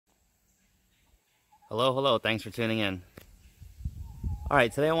Hello, thanks for tuning in.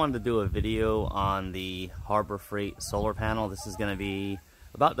 Alright, today I wanted to do a video on the Harbor Freight solar panel. This is going to be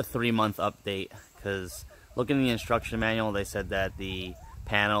about the 3-month update, because looking in the instruction manual, they said that the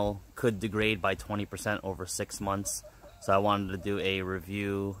panel could degrade by 20% over 6 months. So I wanted to do a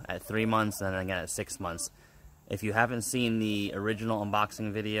review at 3 months and then again at 6 months. If you haven't seen the original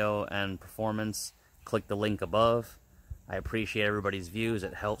unboxing video and performance, click the link above. I appreciate everybody's views.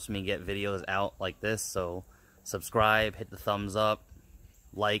 It helps me get videos out like this, so subscribe, hit the thumbs up,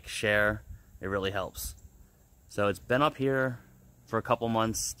 like, share. It really helps. So it's been up here for a couple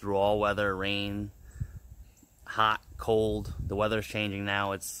months through all weather, rain, hot, cold. The weather's changing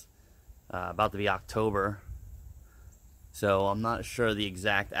now. It's about to be October. So I'm not sure the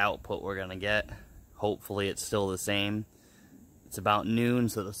exact output we're gonna get. Hopefully it's still the same. It's about noon,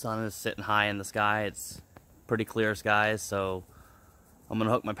 so the sun is sitting high in the sky. It's pretty clear skies, so I'm gonna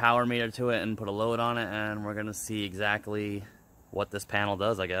hook my power meter to it and put a load on it, and we're gonna see exactly what this panel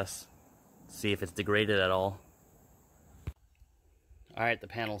does, I guess. See if it's degraded at all. Alright, the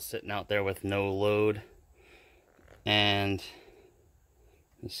panel's sitting out there with no load, and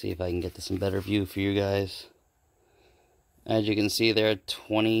let's see if I can get to some better view for you guys. As you can see there,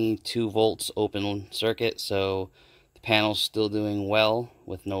 22 volts open circuit, so the panel's still doing well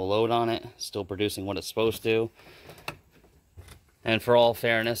with no load on it, still producing what it's supposed to. And for all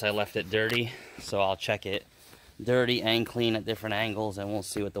fairness, I left it dirty, so I'll check it dirty and clean at different angles, and we'll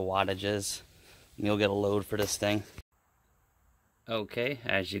see what the wattage is. And you'll get a load for this thing. Okay,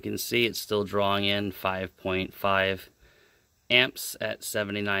 as you can see, it's still drawing in 5.5 amps at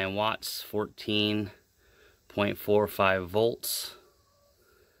 79 watts, 14.45 volts.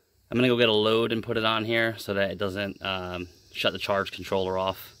 I'm going to go get a load and put it on here so that it doesn't shut the charge controller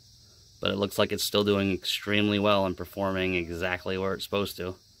off. But it looks like it's still doing extremely well and performing exactly where it's supposed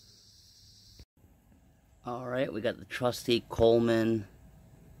to. Alright, we got the trusty Coleman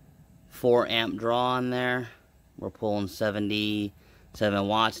 4 amp draw on there. We're pulling 77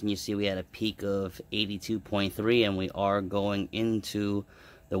 watts, and you see we had a peak of 82.3, and we are going into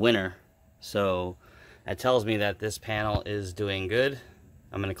the winter. So that tells me that this panel is doing good.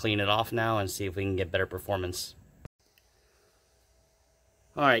 I'm going to clean it off now and see if we can get better performance.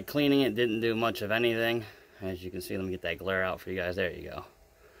 Alright, cleaning it didn't do much of anything. As you can see, let me get that glare out for you guys. There you go.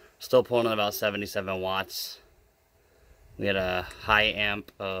 Still pulling in about 77 watts. We had a high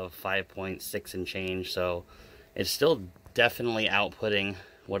amp of 5.6 and change, so it's still definitely outputting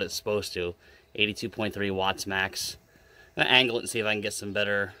what it's supposed to. 82.3 watts max. I'm going to angle it and see if I can get some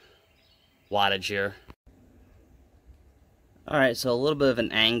better wattage here. Alright, so a little bit of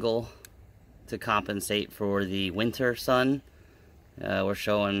an angle to compensate for the winter sun. We're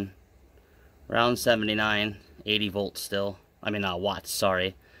showing around 79, 80 volts still. I mean, watts,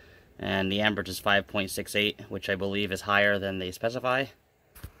 sorry. And the amperage is 5.68, which I believe is higher than they specify.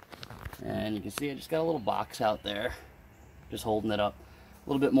 And you can see I just got a little box out there, just holding it up. A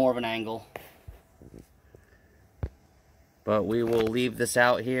little bit more of an angle. But we will leave this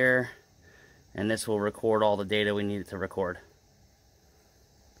out here, and this will record all the data we need it to record.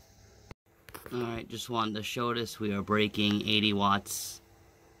 Alright, just wanted to show this. We are breaking 80 watts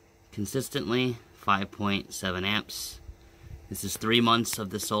consistently, 5.7 amps. This is 3 months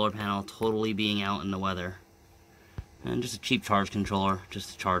of the solar panel totally being out in the weather. And just a cheap charge controller, just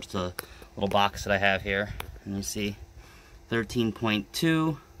to charge the little box that I have here. And you see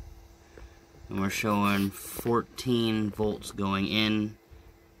 13.2, and we're showing 14 volts going in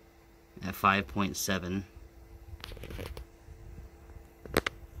at 5.7.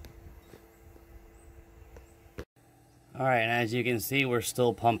 Alright, and as you can see, we're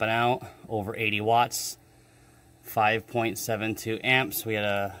still pumping out over 80 watts, 5.72 amps. We had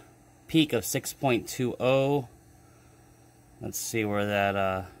a peak of 6.20. Let's see where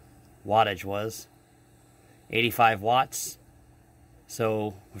that wattage was. 85 watts.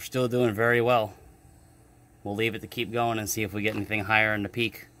 So we're still doing very well. We'll leave it to keep going and see if we get anything higher in the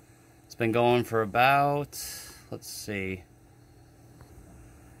peak. It's been going for about, let's see,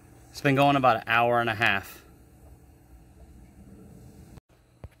 it's been going about an hour and a half.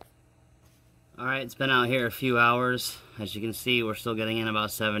 Alright, it's been out here a few hours. As you can see, we're still getting in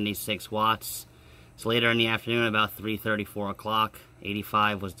about 76 watts. It's later in the afternoon, about 3:30, 4 o'clock.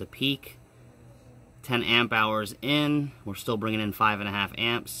 85 was the peak. 10 amp hours in. We're still bringing in 5.5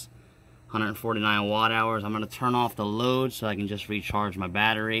 amps. 149 watt hours. I'm going to turn off the load so I can just recharge my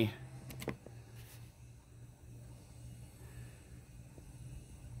battery.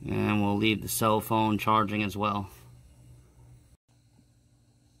 And we'll leave the cell phone charging as well.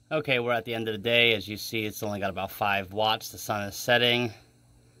 Okay, we're at the end of the day. As you see, it's only got about 5 watts. The sun is setting.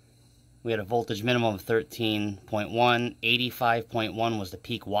 We had a voltage minimum of 13.1. 85.1 was the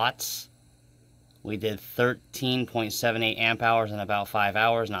peak watts. We did 13.78 amp hours in about 5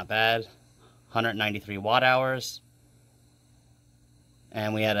 hours, not bad. 193 watt hours.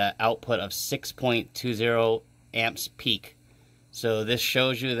 And we had an output of 6.20 amps peak. So this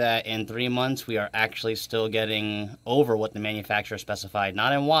shows you that in 3 months we are actually still getting over what the manufacturer specified,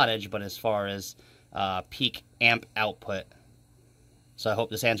 not in wattage, but as far as peak amp output. So I hope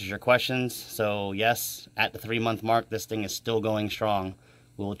this answers your questions. So yes, at the 3-month mark, this thing is still going strong.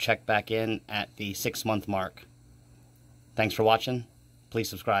 We'll check back in at the 6-month mark. Thanks for watching. Please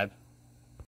subscribe.